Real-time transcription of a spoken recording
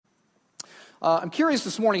I'm curious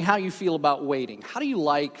this morning how you feel about waiting. How do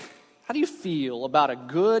you feel about a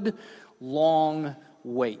good, long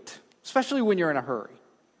wait, especially when you're in a hurry?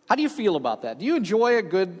 How do you feel about that? Do you enjoy a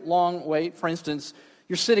good, long wait? For instance,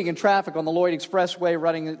 you're sitting in traffic on the Lloyd Expressway,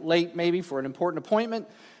 running late maybe for an important appointment.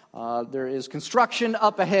 There is construction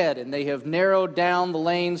up ahead, and they have narrowed down the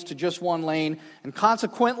lanes to just one lane, and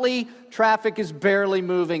consequently, traffic is barely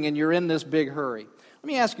moving, and you're in this big hurry. Let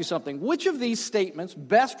me ask you something. Which of these statements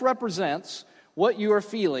best represents what you are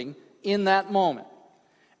feeling in that moment?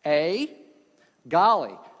 A,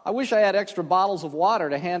 golly, I wish I had extra bottles of water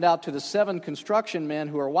to hand out to the 7 construction men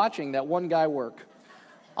who are watching that one guy work.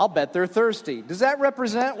 I'll bet they're thirsty. Does that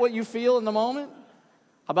represent what you feel in the moment?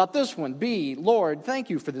 How about this one? B, Lord, thank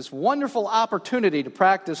you for this wonderful opportunity to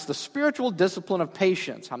practice the spiritual discipline of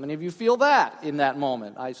patience. How many of you feel that in that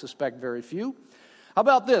moment? I suspect very few. How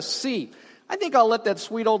about this? C, I think I'll let that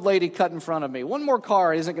sweet old lady cut in front of me. One more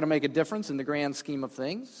car isn't going to make a difference in the grand scheme of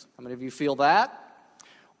things. How many of you feel that?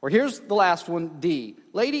 Or here's the last one, D.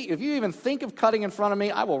 Lady, if you even think of cutting in front of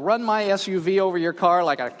me, I will run my SUV over your car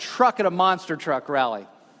like a truck at a monster truck rally.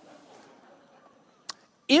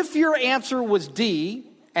 If your answer was D,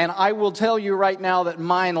 and I will tell you right now that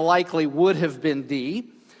mine likely would have been D,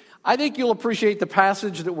 I think you'll appreciate the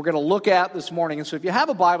passage that we're going to look at this morning. And so if you have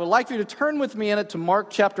a Bible, I'd like for you to turn with me in it to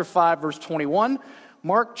Mark chapter 5, verse 21.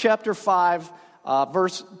 Mark chapter 5,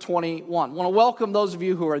 verse 21. I want to welcome those of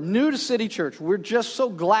you who are new to City Church. We're just so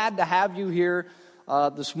glad to have you here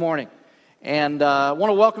this morning. And I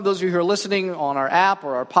want to welcome those of you who are listening on our app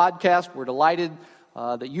or our podcast. We're delighted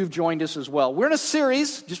that you've joined us as well. We're in a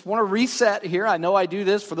series. Just want to reset here. I know I do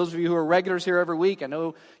this for those of you who are regulars here every week. I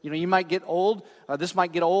know you might get old. This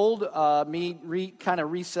might get old, kind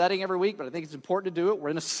of resetting every week, but I think it's important to do it. We're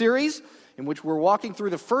in a series in which we're walking through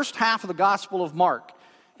the first half of the Gospel of Mark.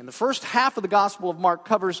 And the first half of the Gospel of Mark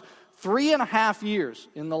covers 3.5 years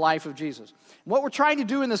in the life of Jesus. And what we're trying to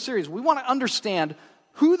do in this series, we want to understand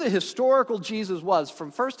who the historical Jesus was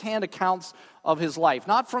from firsthand accounts of his life.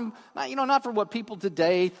 Not from what people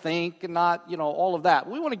today think and not, all of that.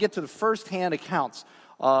 We want to get to the firsthand accounts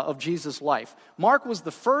of Jesus' life. Mark was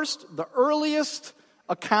the earliest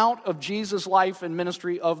account of Jesus' life and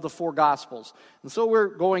ministry of the 4 Gospels. And so we're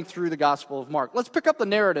going through the Gospel of Mark. Let's pick up the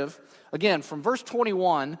narrative, again, from verse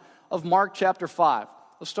 21 of Mark chapter 5.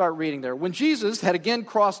 Let's start reading there. When Jesus had again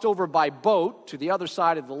crossed over by boat to the other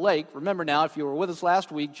side of the lake, remember now, if you were with us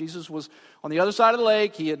last week, Jesus was on the other side of the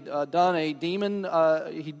lake. He had done a demon,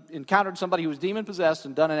 he encountered somebody who was demon-possessed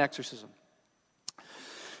and done an exorcism.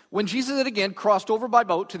 When Jesus had again crossed over by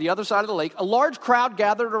boat to the other side of the lake, a large crowd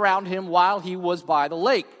gathered around him while he was by the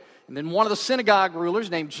lake. And then one of the synagogue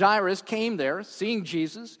rulers named Jairus came there. Seeing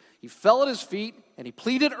Jesus, he fell at his feet and he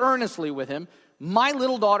pleaded earnestly with him, "My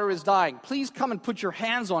little daughter is dying. Please come and put your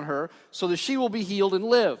hands on her so that she will be healed and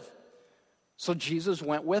live." So Jesus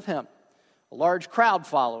went with him. A large crowd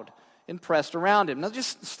followed and pressed around him. Now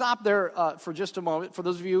just stop there for just a moment. For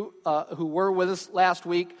those of you who were with us last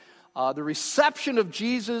week, the reception of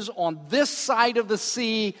Jesus on this side of the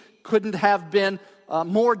sea couldn't have been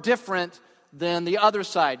more different than the other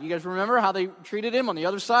side. You guys remember how they treated him on the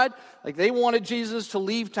other side? Like they wanted Jesus to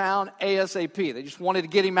leave town ASAP. They just wanted to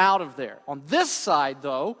get him out of there. On this side,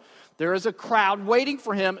 though, there is a crowd waiting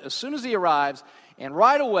for him as soon as he arrives. And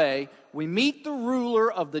right away, we meet the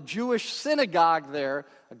ruler of the Jewish synagogue there,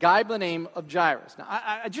 a guy by the name of Jairus. Now,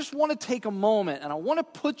 I just want to take a moment, and I want to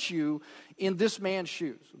put you in this man's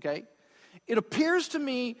shoes, okay? It appears to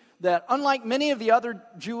me that unlike many of the other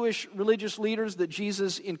Jewish religious leaders that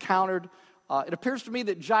Jesus encountered, it appears to me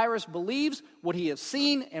that Jairus believes what he has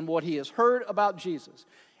seen and what he has heard about Jesus.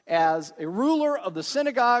 As a ruler of the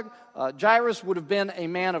synagogue, Jairus would have been a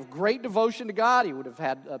man of great devotion to God. He would have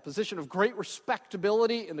had a position of great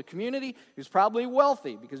respectability in the community. He was probably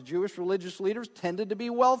wealthy because Jewish religious leaders tended to be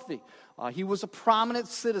wealthy. He was a prominent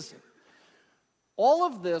citizen. All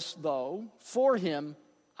of this, though, for him,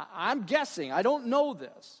 I'm guessing, I don't know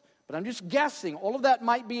this, but I'm just guessing, all of that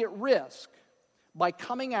might be at risk by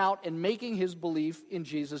coming out and making his belief in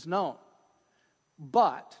Jesus known.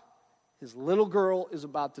 But his little girl is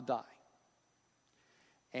about to die.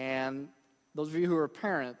 And those of you who are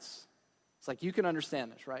parents, it's like you can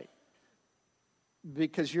understand this, right?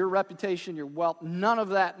 Because your reputation, your wealth, none of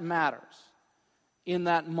that matters in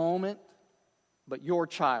that moment, but your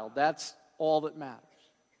child, that's all that matters.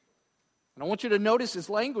 And I want you to notice his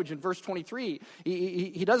language in verse 23.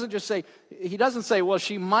 He doesn't say, well,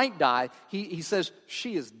 she might die. He says,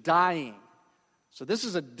 she is dying. So this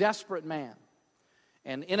is a desperate man.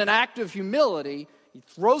 And in an act of humility, he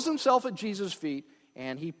throws himself at Jesus' feet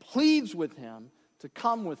and he pleads with him to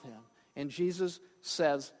come with him. And Jesus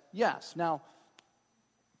says yes. Now,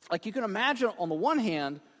 like you can imagine, on the one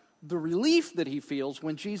hand, the relief that he feels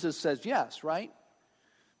when Jesus says yes, right?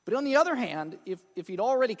 But on the other hand, if he'd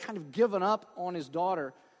already kind of given up on his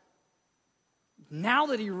daughter, now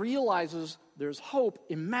that he realizes there's hope,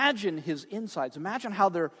 imagine his insides. Imagine how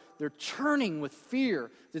they're churning with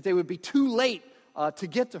fear that they would be too late to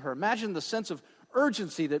get to her. Imagine the sense of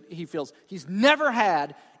urgency that he feels. He's never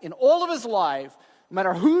had in all of his life, no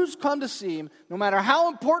matter who's come to see him, no matter how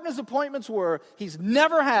important his appointments were, he's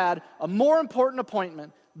never had a more important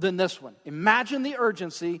appointment than this one. Imagine the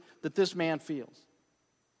urgency that this man feels.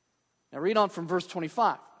 Now read on from verse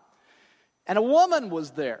 25. And a woman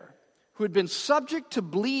was there who had been subject to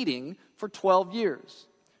bleeding for 12 years.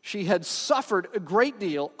 She had suffered a great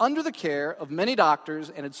deal under the care of many doctors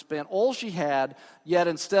and had spent all she had, yet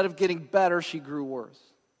instead of getting better, she grew worse.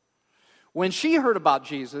 When she heard about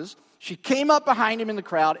Jesus, she came up behind him in the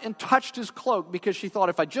crowd and touched his cloak because she thought,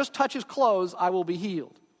 if I just touch his clothes, I will be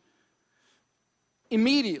healed.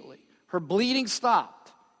 Immediately, her bleeding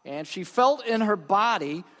stopped, and she felt in her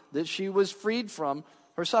body that she was freed from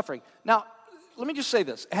her suffering. Now, let me just say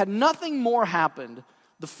this. Had nothing more happened,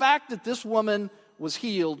 the fact that this woman was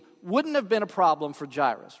healed wouldn't have been a problem for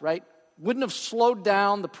Jairus, right? Wouldn't have slowed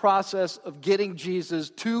down the process of getting Jesus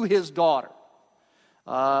to his daughter.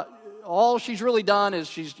 All she's really done is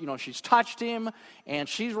she's touched him, and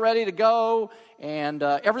she's ready to go, and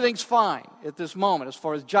everything's fine at this moment as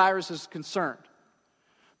far as Jairus is concerned.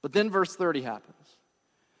 But then verse 30 happens.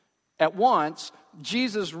 At once,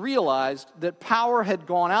 Jesus realized that power had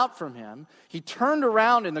gone out from him. He turned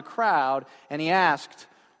around in the crowd and he asked,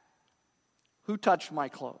 "Who touched my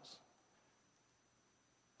clothes?"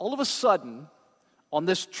 All of a sudden, on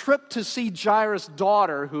this trip to see Jairus'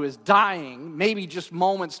 daughter who is dying, maybe just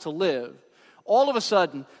moments to live, all of a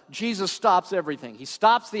sudden, Jesus stops everything. He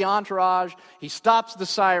stops the entourage, he stops the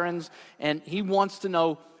sirens, and he wants to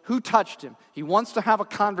know who touched him. He wants to have a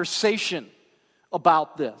conversation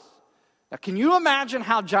about this. Now, can you imagine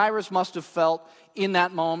how Jairus must have felt in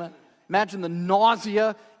that moment? Imagine the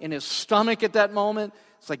nausea in his stomach at that moment.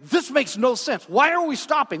 It's like, this makes no sense. Why are we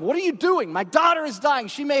stopping? What are you doing? My daughter is dying.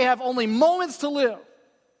 She may have only moments to live.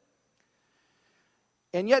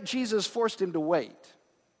 And yet Jesus forced him to wait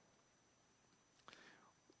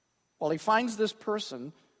while he finds this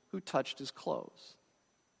person who touched his clothes.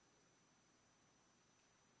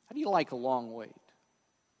 How do you like a long wait?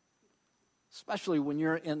 Especially when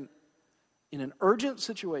you're in an urgent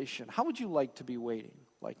situation. How would you like to be waiting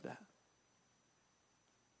like that?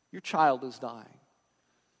 Your child is dying.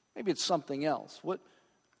 Maybe it's something else. What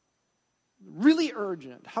really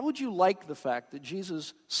urgent? How would you like the fact that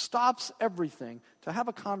Jesus stops everything to have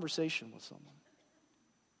a conversation with someone?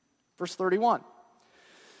 Verse 31.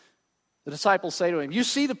 The disciples say to him, "You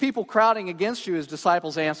see the people crowding against you," his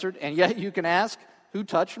disciples answered, "and yet you can ask, 'Who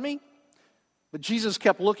touched me?'" But Jesus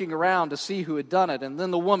kept looking around to see who had done it. And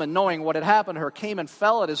then the woman, knowing what had happened to her, came and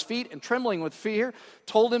fell at his feet, and trembling with fear,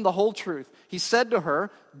 told him the whole truth. He said to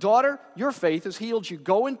her, "Daughter, your faith has healed you.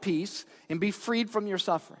 Go in peace and be freed from your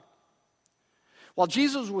suffering." While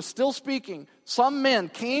Jesus was still speaking, some men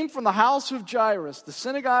came from the house of Jairus, the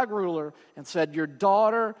synagogue ruler, and said, "Your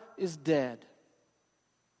daughter is dead."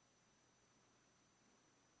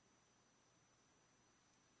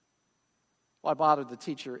 Why bother the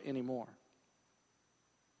teacher anymore?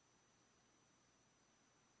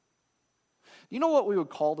 You know what we would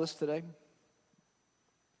call this today?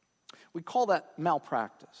 We call that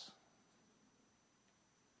malpractice.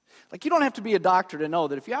 Like, you don't have to be a doctor to know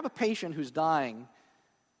that if you have a patient who's dying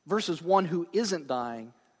versus one who isn't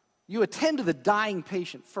dying, you attend to the dying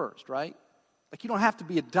patient first, right? Like, you don't have to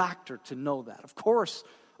be a doctor to know that. Of course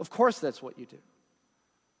that's what you do.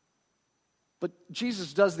 But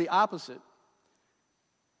Jesus does the opposite.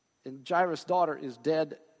 And Jairus' daughter is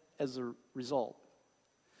dead as a result.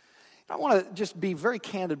 I want to just be very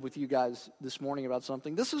candid with you guys this morning about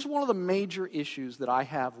something. This is one of the major issues that I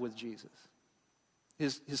have with Jesus,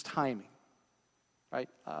 his timing, right?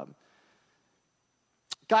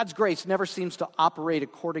 God's grace never seems to operate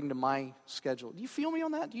according to my schedule. Do you feel me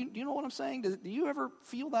on that? Do you know what I'm saying? Do you ever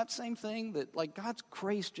feel that same thing, that like God's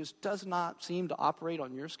grace just does not seem to operate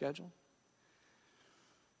on your schedule?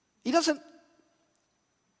 He doesn't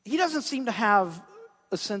seem to have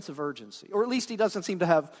a sense of urgency, or at least he doesn't seem to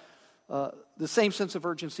have the same sense of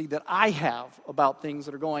urgency that I have about things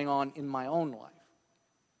that are going on in my own life.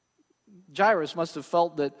 Jairus must have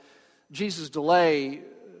felt that Jesus' delay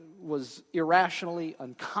was irrationally,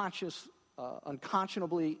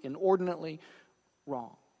 unconscionably, inordinately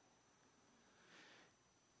wrong.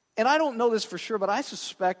 And I don't know this for sure, but I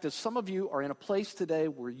suspect that some of you are in a place today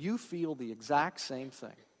where you feel the exact same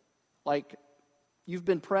thing. Like you've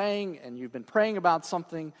been praying and you've been praying about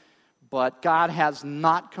something, but God has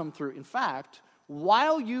not come through. In fact,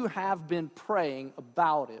 while you have been praying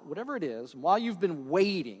about it, whatever it is, while you've been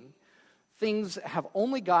waiting, things have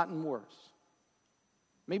only gotten worse.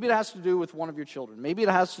 Maybe it has to do with one of your children. Maybe it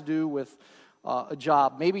has to do with a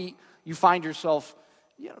job. Maybe you find yourself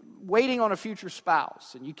waiting on a future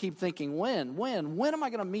spouse, and you keep thinking, when am I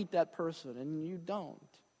going to meet that person? And you don't.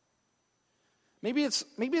 Maybe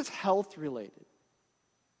it's health related.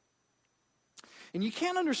 And you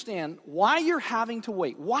can't understand why you're having to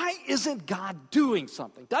wait. Why isn't God doing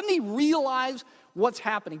something? Doesn't he realize what's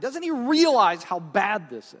happening? Doesn't he realize how bad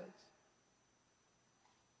this is?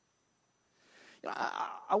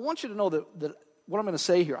 I want you to know that what I'm going to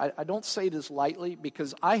say here, I don't say this lightly,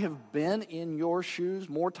 because I have been in your shoes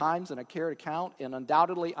more times than I care to count, and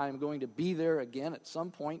undoubtedly I am going to be there again at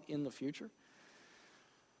some point in the future.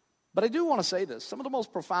 But I do want to say this. Some of the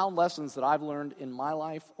most profound lessons that I've learned in my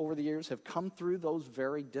life over the years have come through those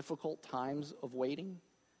very difficult times of waiting.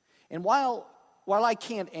 And while I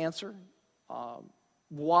can't answer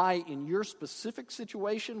why in your specific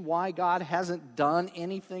situation, why God hasn't done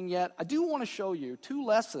anything yet, I do want to show you two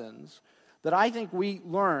lessons that I think we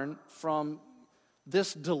learn from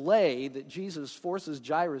this delay that Jesus forces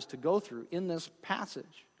Jairus to go through in this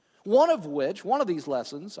passage. One of these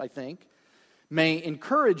lessons, I think, may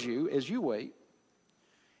encourage you as you wait.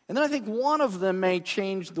 And then I think one of them may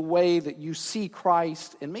change the way that you see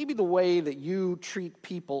Christ and maybe the way that you treat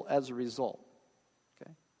people as a result.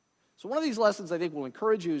 Okay? So one of these lessons I think will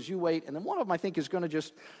encourage you as you wait, and then one of them I think is going to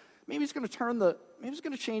maybe it's going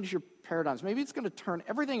to change your paradigms. Maybe it's going to turn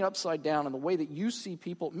everything upside down in the way that you see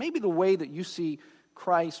people, maybe the way that you see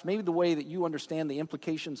Christ, maybe the way that you understand the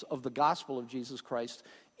implications of the gospel of Jesus Christ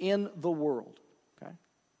in the world. Okay?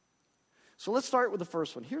 So let's start with the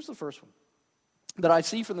first one. Here's the first one that I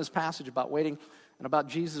see from this passage about waiting and about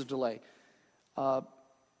Jesus' delay.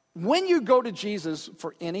 When you go to Jesus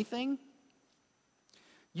for anything,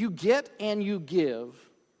 you get and you give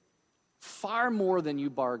far more than you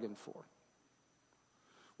bargained for.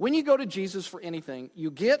 When you go to Jesus for anything, you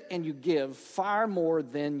get and you give far more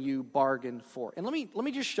than you bargained for. And let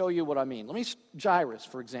me just show you what I mean. Jairus,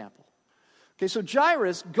 for example. Okay, so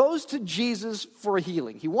Jairus goes to Jesus for a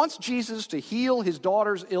healing. He wants Jesus to heal his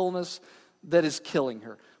daughter's illness that is killing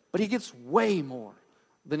her. But he gets way more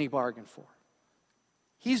than he bargained for.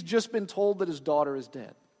 He's just been told that his daughter is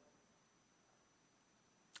dead.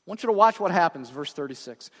 I want you to watch what happens, verse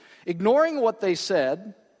 36. Ignoring what they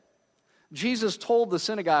said, Jesus told the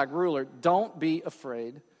synagogue ruler, "Don't be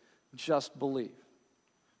afraid, just believe."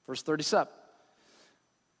 Verse 37.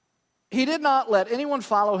 He did not let anyone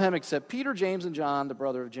follow him except Peter, James, and John, the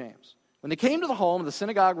brother of James. When they came to the home of the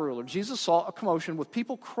synagogue ruler, Jesus saw a commotion with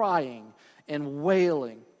people crying and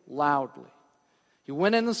wailing loudly. He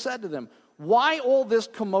went in and said to them, "Why all this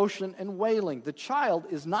commotion and wailing? The child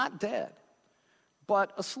is not dead,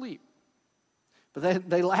 but asleep." But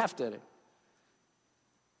they laughed at him.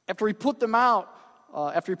 After he put them all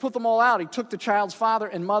out, he took the child's father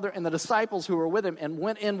and mother and the disciples who were with him and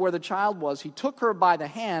went in where the child was. He took her by the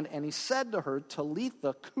hand and he said to her,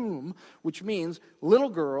 "Talitha cum," which means, "Little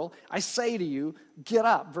girl, I say to you, get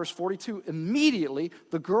up." Verse 42, immediately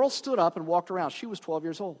the girl stood up and walked around. She was 12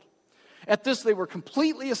 years old. At this, they were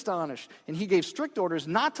completely astonished, and he gave strict orders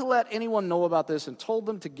not to let anyone know about this and told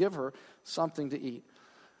them to give her something to eat.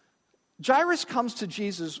 Jairus comes to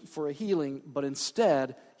Jesus for a healing, but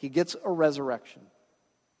instead, he gets a resurrection.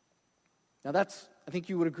 Now that's, I think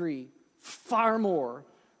you would agree, far more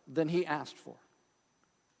than he asked for.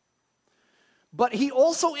 But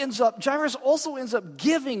Jairus also ends up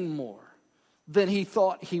giving more than he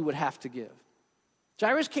thought he would have to give.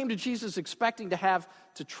 Jairus came to Jesus expecting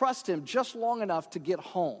to trust him just long enough to get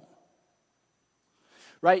home.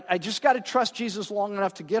 Right? I just got to trust Jesus long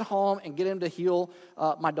enough to get home and get him to heal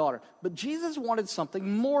my daughter. But Jesus wanted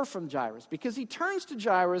something more from Jairus, because he turns to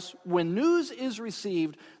Jairus when news is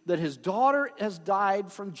received that his daughter has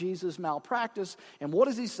died from Jesus' malpractice. And what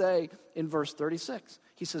does he say in verse 36?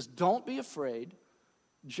 He says, "Don't be afraid,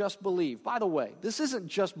 just believe." By the way, this isn't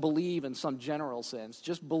just believe in some general sense,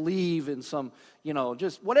 just believe in some,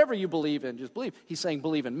 just whatever you believe in, just believe. He's saying,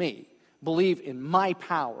 believe in me, believe in my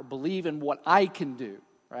power, believe in what I can do.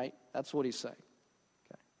 Right? That's what he's saying.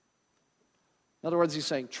 Okay. In other words, he's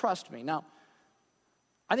saying, trust me. Now,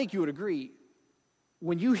 I think you would agree,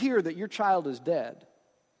 when you hear that your child is dead,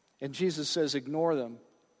 and Jesus says, ignore them,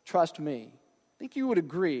 trust me, I think you would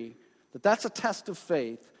agree that that's a test of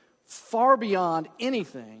faith far beyond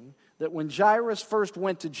anything that when Jairus first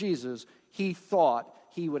went to Jesus, he thought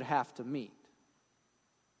he would have to meet.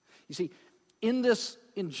 You see, in this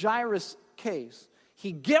in Jairus' case,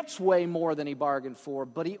 he gets way more than he bargained for,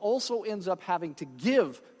 but he also ends up having to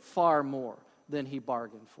give far more than he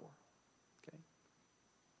bargained for. Okay?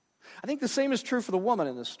 I think the same is true for the woman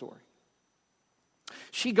in this story.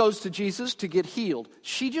 She goes to Jesus to get healed.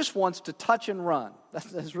 She just wants to touch and run.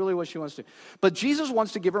 That's really what she wants to do. But Jesus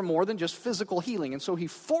wants to give her more than just physical healing, and so he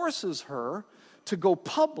forces her to go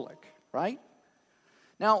public, right?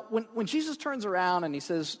 Now, when Jesus turns around and he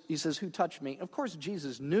says, "Who touched me?" Of course,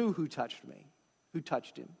 Jesus knew who touched me, who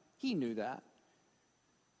touched him. He knew that.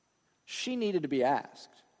 She needed to be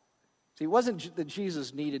asked. See, it wasn't that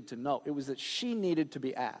Jesus needed to know. It was that she needed to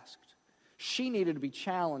be asked. She needed to be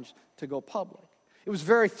challenged to go public. It was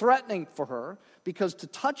very threatening for her because to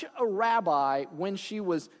touch a rabbi when she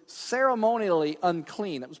was ceremonially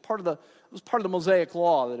unclean, that was part of the Mosaic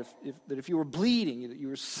law, that if you were bleeding, that you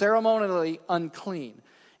were ceremonially unclean.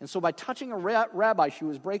 And so by touching a rabbi, she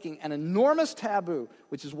was breaking an enormous taboo,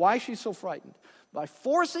 which is why she's so frightened. By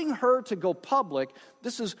forcing her to go public,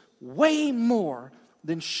 this is way more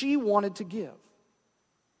than she wanted to give.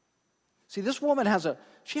 See, this woman has a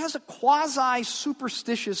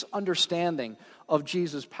quasi-superstitious understanding of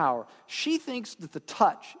Jesus' power. She thinks that the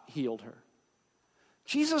touch healed her.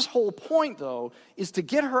 Jesus' whole point, though, is to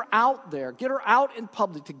get her out there, get her out in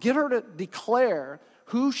public, to get her to declare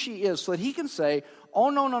who she is so that he can say, "Oh,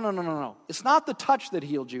 no. It's not the touch that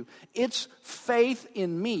healed you. It's faith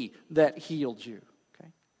in me that healed you."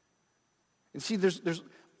 Okay? And see,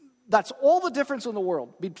 that's all the difference in the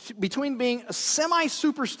world between being a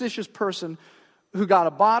semi-superstitious person who got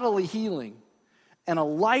a bodily healing and a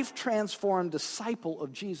life-transformed disciple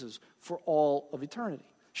of Jesus for all of eternity.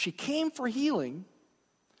 She came for healing,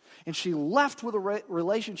 and she left with a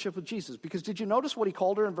relationship with Jesus. Because did you notice what he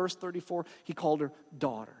called her in verse 34? He called her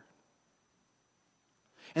daughter.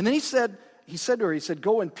 And then he said to her,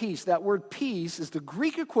 "Go in peace." That word peace is the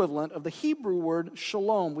Greek equivalent of the Hebrew word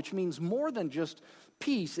shalom, which means more than just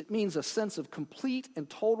peace. It means a sense of complete and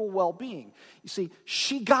total well-being. You see,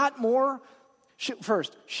 she got more.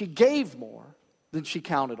 She gave more than she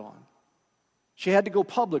counted on. She had to go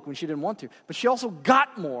public when she didn't want to. But she also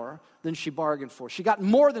got more than she bargained for. She got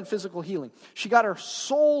more than physical healing. She got her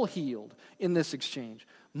soul healed in this exchange.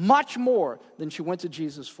 Much more than she went to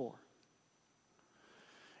Jesus for.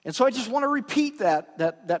 And so I just want to repeat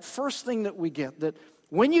that first thing that we get, that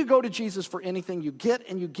when you go to Jesus for anything, you get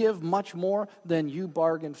and you give much more than you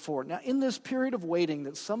bargained for. Now, in this period of waiting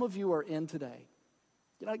that some of you are in today,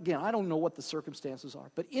 again, I don't know what the circumstances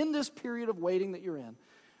are, but in this period of waiting that you're in,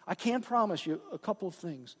 I can promise you a couple of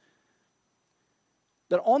things.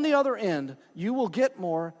 That on the other end, you will get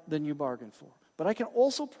more than you bargained for. But I can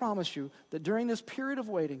also promise you that during this period of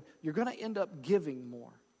waiting, you're going to end up giving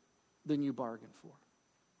more than you bargained for.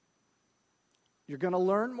 You're going to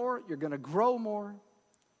learn more, you're going to grow more,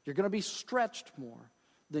 you're going to be stretched more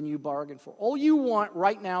than you bargained for. All you want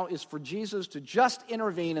right now is for Jesus to just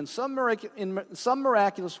intervene in some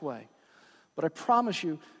miraculous way. But I promise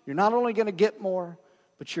you, you're not only going to get more,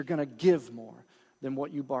 but you're going to give more than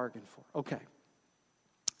what you bargained for. Okay.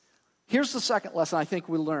 Here's the second lesson I think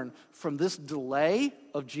we learn from this delay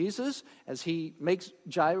of Jesus as he makes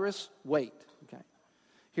Jairus wait. Okay.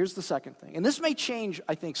 Here's the second thing. And this may change,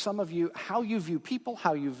 I think, some of you, how you view people,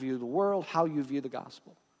 how you view the world, how you view the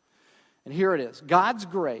gospel. And here it is. God's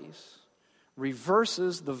grace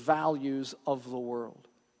reverses the values of the world.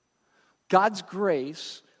 God's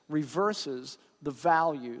grace reverses the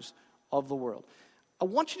values of the world. I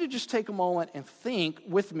want you to just take a moment and think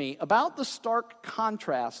with me about the stark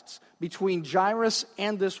contrasts between Jairus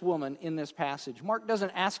and this woman in this passage. Mark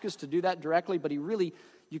doesn't ask us to do that directly, but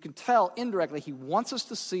you can tell indirectly, he wants us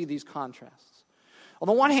to see these contrasts. On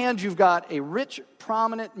the one hand, you've got a rich,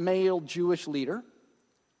 prominent male Jewish leader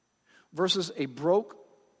versus a broke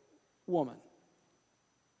woman.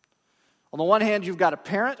 On the one hand, you've got a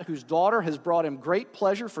parent whose daughter has brought him great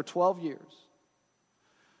pleasure for 12 years.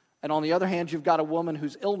 And on the other hand, you've got a woman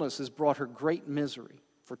whose illness has brought her great misery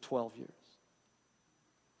for 12 years.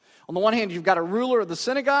 On the one hand, you've got a ruler of the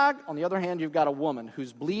synagogue. On the other hand, you've got a woman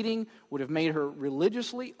whose bleeding would have made her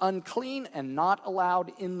religiously unclean and not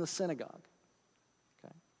allowed in the synagogue.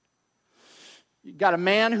 Okay. You've got a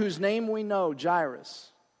man whose name we know,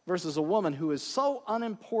 Jairus, versus a woman who is so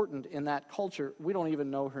unimportant in that culture, we don't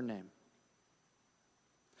even know her name.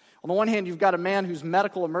 On the one hand, you've got a man whose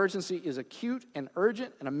medical emergency is acute and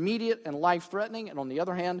urgent and immediate and life-threatening. And on the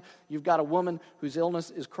other hand, you've got a woman whose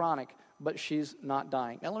illness is chronic, but she's not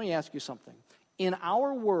dying. Now, let me ask you something. In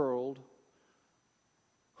our world,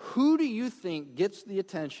 who do you think gets the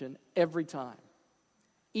attention every time?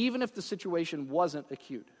 Even if the situation wasn't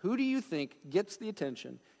acute. Who do you think gets the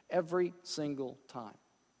attention every single time?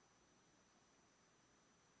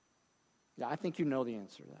 Yeah, I think you know the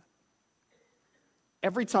answer to that.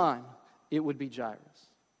 Every time, it would be Jairus.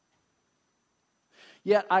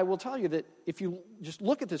 Yet, I will tell you that if you just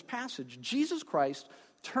look at this passage, Jesus Christ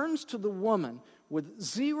turns to the woman with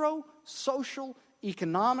zero social,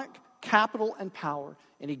 economic, capital, and power,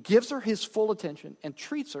 and he gives her his full attention and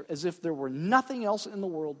treats her as if there were nothing else in the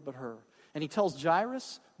world but her. And he tells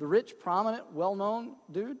Jairus, the rich, prominent, well-known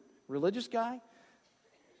dude, religious guy,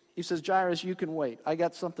 he says, Jairus, you can wait. I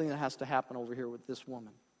got something that has to happen over here with this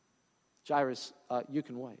woman. Jairus, you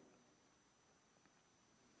can wait.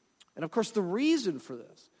 And of course, the reason for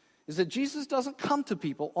this is that Jesus doesn't come to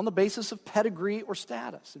people on the basis of pedigree or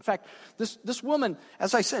status. In fact, this woman,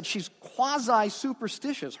 as I said, she's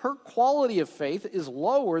quasi-superstitious. Her quality of faith is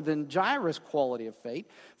lower than Jairus' quality of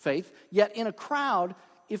faith. Yet in a crowd,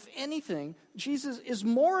 if anything, Jesus is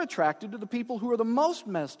more attracted to the people who are the most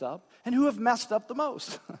messed up and who have messed up the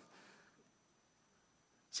most.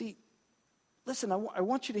 See, listen, I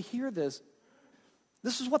want you to hear this.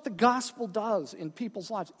 This is what the gospel does in people's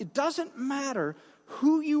lives. It doesn't matter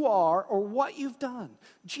who you are or what you've done.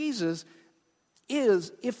 Jesus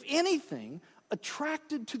is, if anything,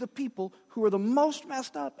 attracted to the people who are the most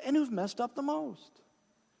messed up and who've messed up the most.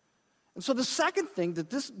 And so the second thing that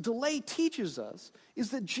this delay teaches us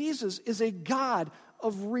is that Jesus is a God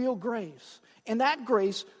of real grace. And that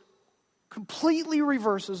grace completely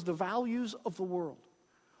reverses the values of the world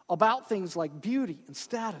about things like beauty and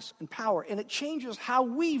status and power, and it changes how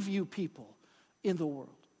we view people in the world.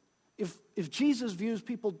 If Jesus views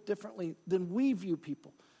people differently, then we view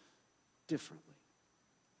people differently.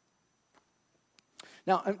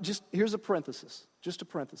 Now, here's a parenthesis, just a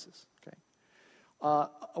parenthesis, okay?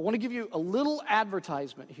 I want to give you a little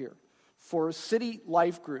advertisement here for city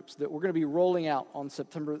life groups that we're going to be rolling out on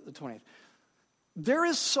September the 20th. There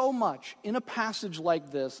is so much in a passage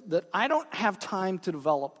like this that I don't have time to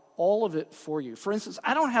develop all of it for you. For instance,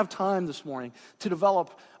 I don't have time this morning to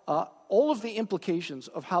develop all of the implications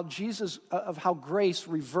of how how grace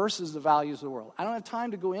reverses the values of the world. I don't have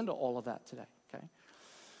time to go into all of that today, okay?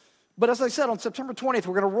 But as I said, on September 20th,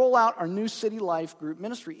 we're going to roll out our new City Life Group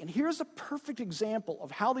ministry. And here's a perfect example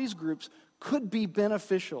of how these groups could be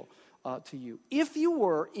beneficial to you. If you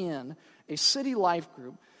were in a City Life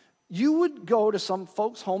Group, you would go to some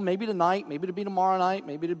folks' home, maybe tonight, maybe to be tomorrow night,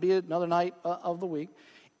 maybe to be another night of the week,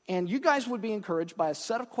 and you guys would be encouraged by a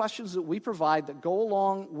set of questions that we provide that go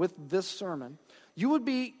along with this sermon. You would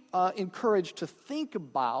be encouraged to think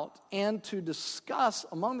about and to discuss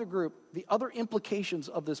among the group the other implications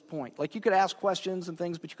of this point. Like you could ask questions and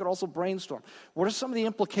things, but you could also brainstorm. What are some of the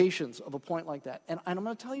implications of a point like that? And I'm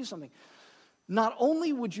going to tell you something. Not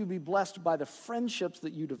only would you be blessed by the friendships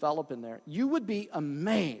that you develop in there, you would be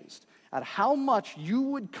amazed at how much you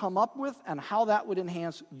would come up with and how that would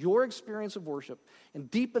enhance your experience of worship and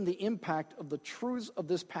deepen the impact of the truths of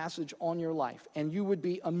this passage on your life. And you would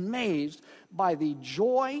be amazed by the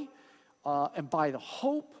joy and by the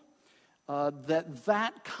hope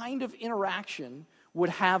that kind of interaction would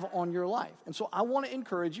have on your life. And so I want to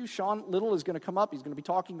encourage you. Sean Little is going to come up. He's going to be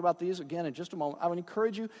talking about these again in just a moment. I would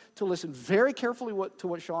encourage you to listen very carefully to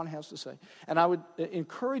what Sean has to say. And I would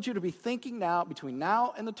encourage you to be thinking now, between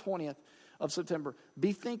now and the 20th of September,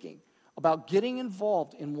 be thinking about getting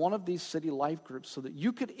involved in one of these city life groups so that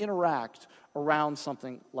you could interact around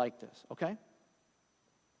something like this, okay?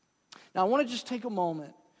 Now I want to just take a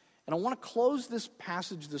moment and I want to close this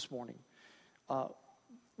passage this morning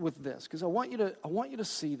with this, because I want you to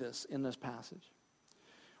see this in this passage.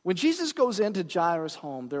 When Jesus goes into Jairus'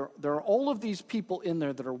 home, there are all of these people in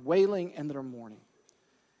there that are wailing and that are mourning.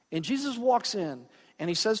 And Jesus walks in and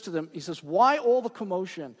he says to them, he says, "Why all the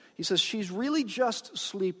commotion?" He says, "She's really just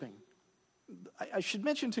sleeping." I should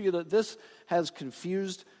mention to you that this has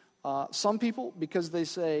confused some people because they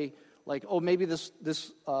say, like, "Oh, maybe this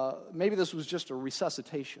was just a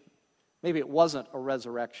resuscitation. Maybe it wasn't a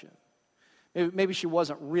resurrection. Maybe she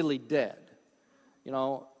wasn't really dead." You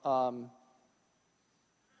know,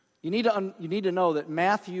 you need to know that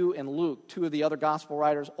Matthew and Luke, two of the other gospel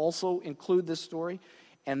writers, also include this story,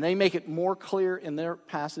 and they make it more clear in their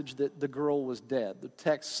passage that the girl was dead. The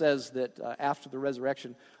text says that after the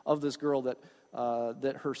resurrection of this girl,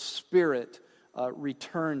 that her spirit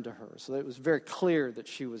returned to her. So it was very clear that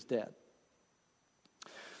she was dead.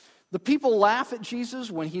 The people laugh at Jesus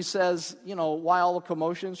when he says, you know, "Why all the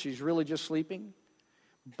commotion? She's really just sleeping."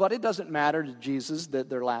 But it doesn't matter to Jesus that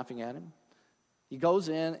they're laughing at him. He goes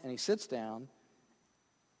in and he sits down,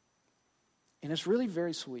 and it's really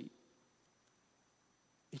very sweet.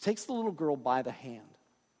 He takes the little girl by the hand,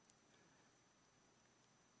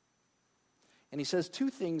 and he says two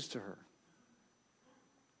things to her.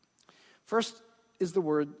 First is the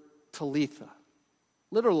word Talitha.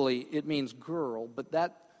 Literally, it means girl, but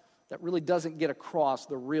that really doesn't get across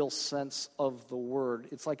the real sense of the word.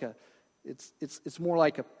 It's like it's more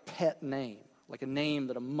like a pet name, like a name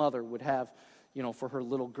that a mother would have, for her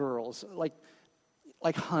little girls, like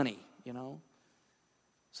honey,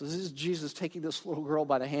 So this is Jesus taking this little girl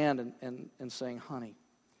by the hand and saying, honey.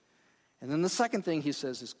 And then the second thing he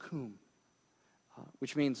says is kum,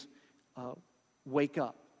 which means wake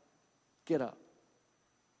up, get up.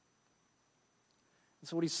 And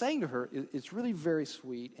so what he's saying to her is really very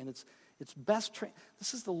sweet, and it's best,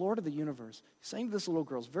 this is the Lord of the universe. He's saying to this little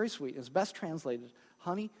girl, it's very sweet, it's best translated,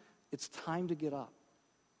 honey, it's time to get up.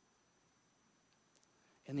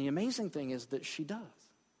 And the amazing thing is that she does.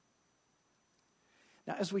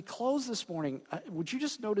 Now, as we close this morning, would you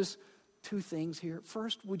just notice two things here?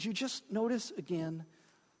 First, would you just notice again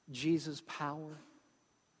Jesus' power?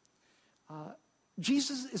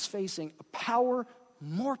 Jesus is facing a power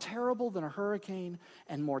more terrible than a hurricane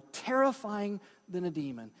and more terrifying than a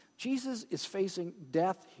demon. Jesus is facing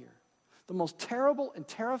death here, the most terrible and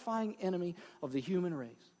terrifying enemy of the human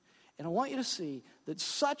race. And I want you to see that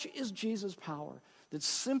such is Jesus' power that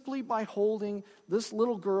simply by holding this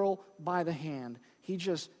little girl by the hand, he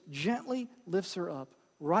just gently lifts her up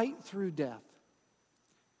right through death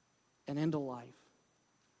and into life.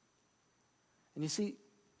 And you see,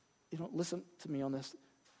 listen to me on this.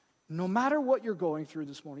 No matter what you're going through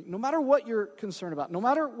this morning, no matter what you're concerned about, no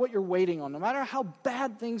matter what you're waiting on, no matter how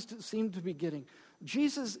bad things seem to be getting,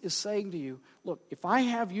 Jesus is saying to you, look, if I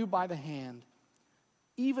have you by the hand,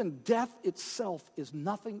 even death itself is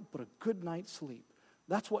nothing but a good night's sleep.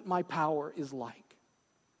 That's what my power is like.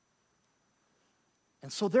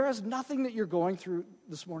 And so there is nothing that you're going through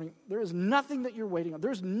this morning. There is nothing that you're waiting on.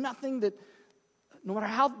 There's nothing that, no matter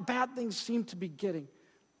how bad things seem to be getting,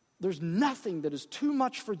 there's nothing that is too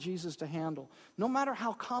much for Jesus to handle. No matter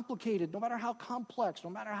how complicated, no matter how complex, no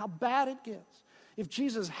matter how bad it gets. If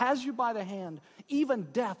Jesus has you by the hand, even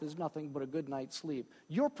death is nothing but a good night's sleep.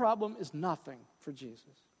 Your problem is nothing for Jesus.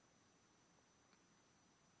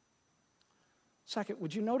 Second,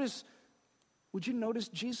 would you notice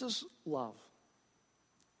Jesus' love?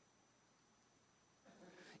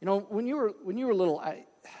 When you were little,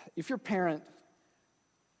 if your parent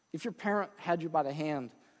had you by the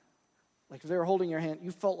hand, like if they were holding your hand,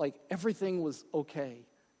 you felt like everything was okay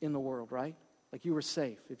in the world, right? Like you were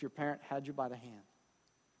safe if your parent had you by the hand.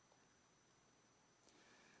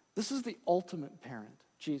 This is the ultimate parent,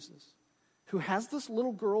 Jesus, who has this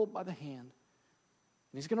little girl by the hand,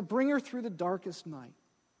 and he's going to bring her through the darkest night.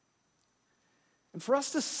 And for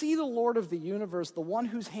us to see the Lord of the universe, the one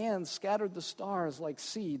whose hands scattered the stars like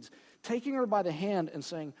seeds, taking her by the hand and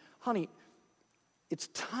saying, honey, it's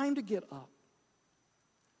time to get up.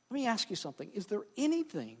 Let me ask you something. Is there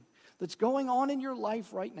anything that's going on in your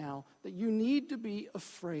life right now that you need to be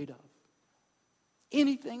afraid of?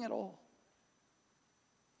 Anything at all?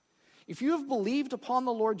 If you have believed upon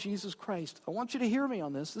the Lord Jesus Christ, I want you to hear me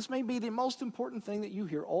on this. This may be the most important thing that you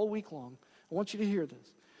hear all week long. I want you to hear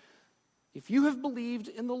this. If you have believed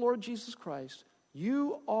in the Lord Jesus Christ,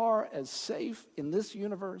 you are as safe in this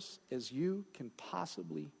universe as you can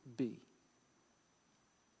possibly be.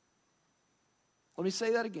 Let me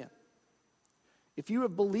say that again. If you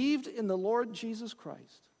have believed in the Lord Jesus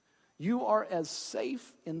Christ, you are as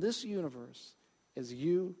safe in this universe as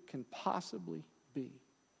you can possibly be.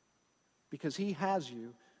 Because he has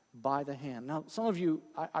you by the hand. Now, some of you,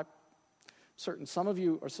 I'm certain some of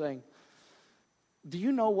you are saying, do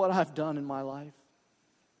you know what I've done in my life?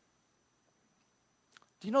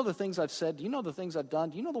 Do you know the things I've said? Do you know the things I've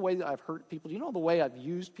done? Do you know the way that I've hurt people? Do you know the way I've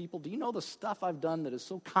used people? Do you know the stuff I've done that is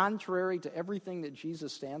so contrary to everything that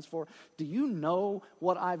Jesus stands for? Do you know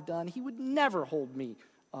what I've done? He would never hold me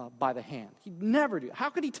by the hand. He'd never do.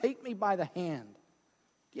 How could he take me by the hand?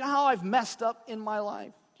 Do you know how I've messed up in my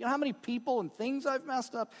life? Do you know how many people and things I've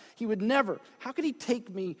messed up? He would never. How could he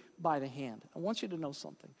take me by the hand? I want you to know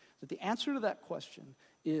something. That the answer to that question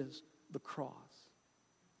is the cross.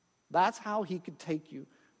 That's how he could take you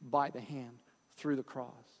by the hand through the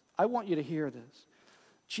cross. I want you to hear this.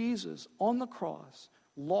 Jesus on the cross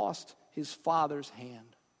lost his Father's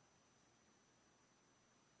hand.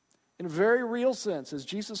 In a very real sense, as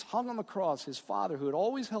Jesus hung on the cross, his Father, who had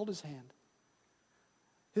always held his hand,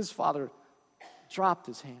 his Father dropped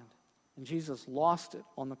his hand, and Jesus lost it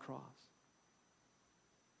on the cross.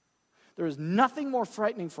 There is nothing more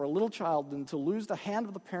frightening for a little child than to lose the hand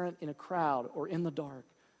of the parent in a crowd or in the dark.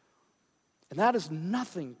 And that is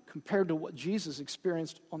nothing compared to what Jesus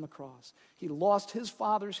experienced on the cross. He lost his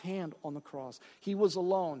Father's hand on the cross. He was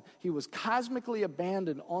alone. He was cosmically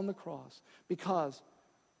abandoned on the cross because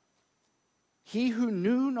He who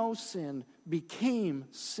knew no sin became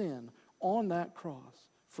sin on that cross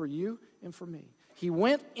for you and for me. He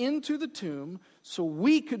went into the tomb so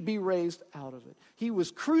we could be raised out of it. He was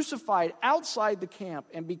crucified outside the camp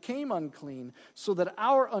and became unclean so that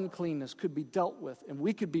our uncleanness could be dealt with and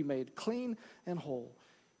we could be made clean and whole.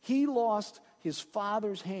 He lost his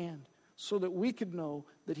Father's hand so that we could know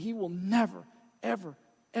that he will never, ever,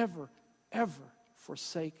 ever, ever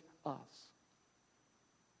forsake us.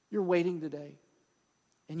 You're waiting today.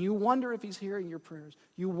 And you wonder if he's hearing your prayers.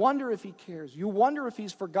 You wonder if he cares. You wonder if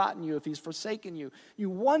he's forgotten you, if he's forsaken you. You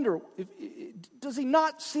wonder, does he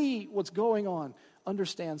not see what's going on?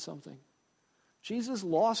 Understand something. Jesus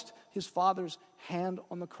lost his Father's hand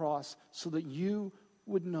on the cross so that you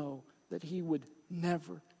would know that he would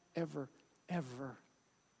never, ever, ever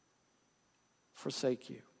forsake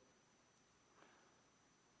you.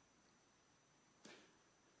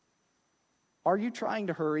 Are you trying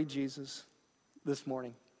to hurry Jesus this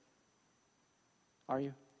morning? Are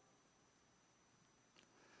you?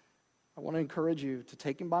 I want to encourage you to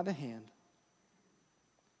take him by the hand.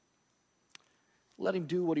 Let him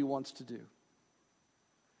do what he wants to do.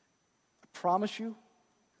 I promise you,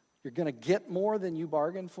 you're going to get more than you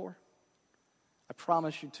bargained for. I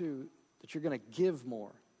promise you, too, that you're going to give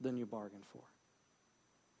more than you bargained for.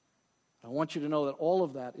 I want you to know that all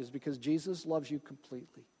of that is because Jesus loves you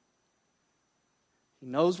completely. He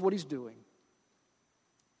knows what he's doing.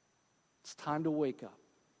 It's time to wake up.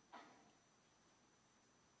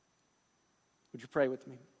 Would you pray with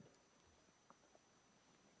me?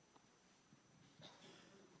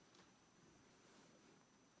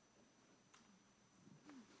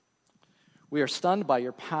 We are stunned by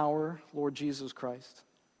your power, Lord Jesus Christ.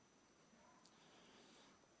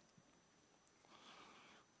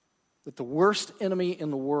 That the worst enemy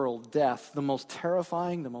in the world, death, the most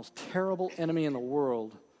terrifying, the most terrible enemy in the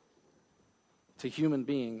world to human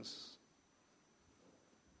beings,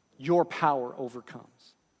 your power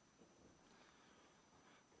overcomes.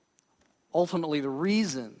 Ultimately, the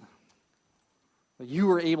reason that you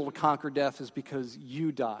were able to conquer death is because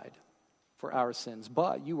you died for our sins,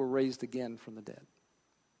 but you were raised again from the dead.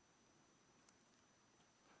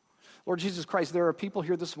 Lord Jesus Christ, there are people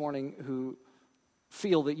here this morning who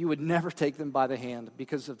feel that you would never take them by the hand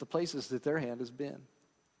because of the places that their hand has been,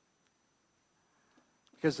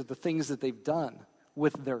 because of the things that they've done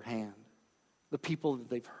with their hand, the people that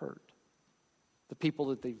they've hurt, the people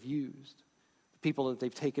that they've used, the people that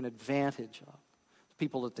they've taken advantage of, the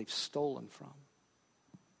people that they've stolen from,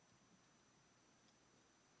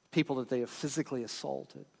 people that they have physically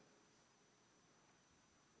assaulted.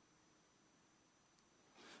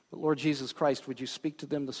 But Lord Jesus Christ, would you speak to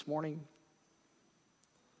them this morning?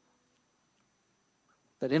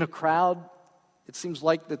 That in a crowd, it seems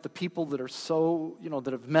like that the people that are so,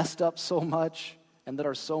 that have messed up so much and that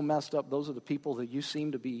are so messed up, those are the people that you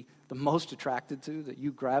seem to be the most attracted to, that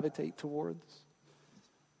you gravitate towards.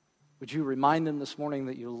 Would you remind them this morning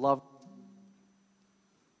that you love them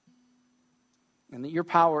and that your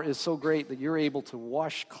power is so great that you're able to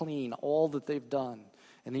wash clean all that they've done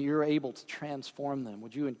and that you're able to transform them?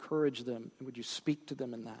 Would you encourage them and would you speak to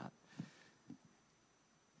them in that?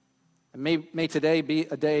 And may today be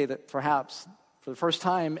a day that perhaps for the first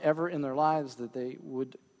time ever in their lives that they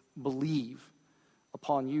would believe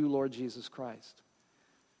upon you, Lord Jesus Christ.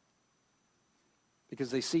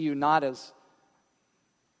 Because they see you not as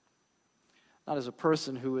a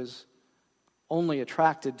person who is only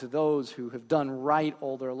attracted to those who have done right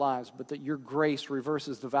all their lives, but that your grace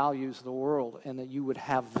reverses the values of the world and that you would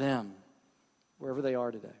have them wherever they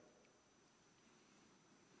are today.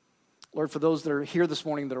 Lord, for those that are here this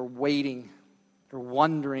morning that are waiting, they're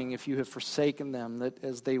wondering if you have forsaken them, that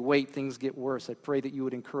as they wait, things get worse. I pray that you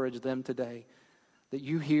would encourage them today, that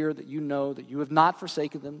you hear, that you know, that you have not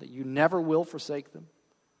forsaken them, that you never will forsake them.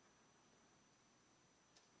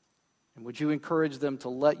 And would you encourage them to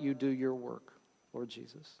let you do your work, Lord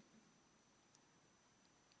Jesus?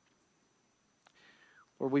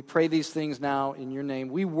 Lord, we pray these things now in your name.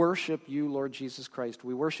 We worship you, Lord Jesus Christ.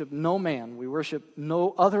 We worship no man. We worship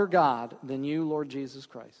no other God than you, Lord Jesus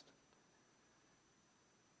Christ.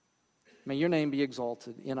 May your name be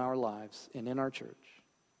exalted in our lives and in our church.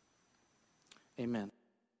 Amen.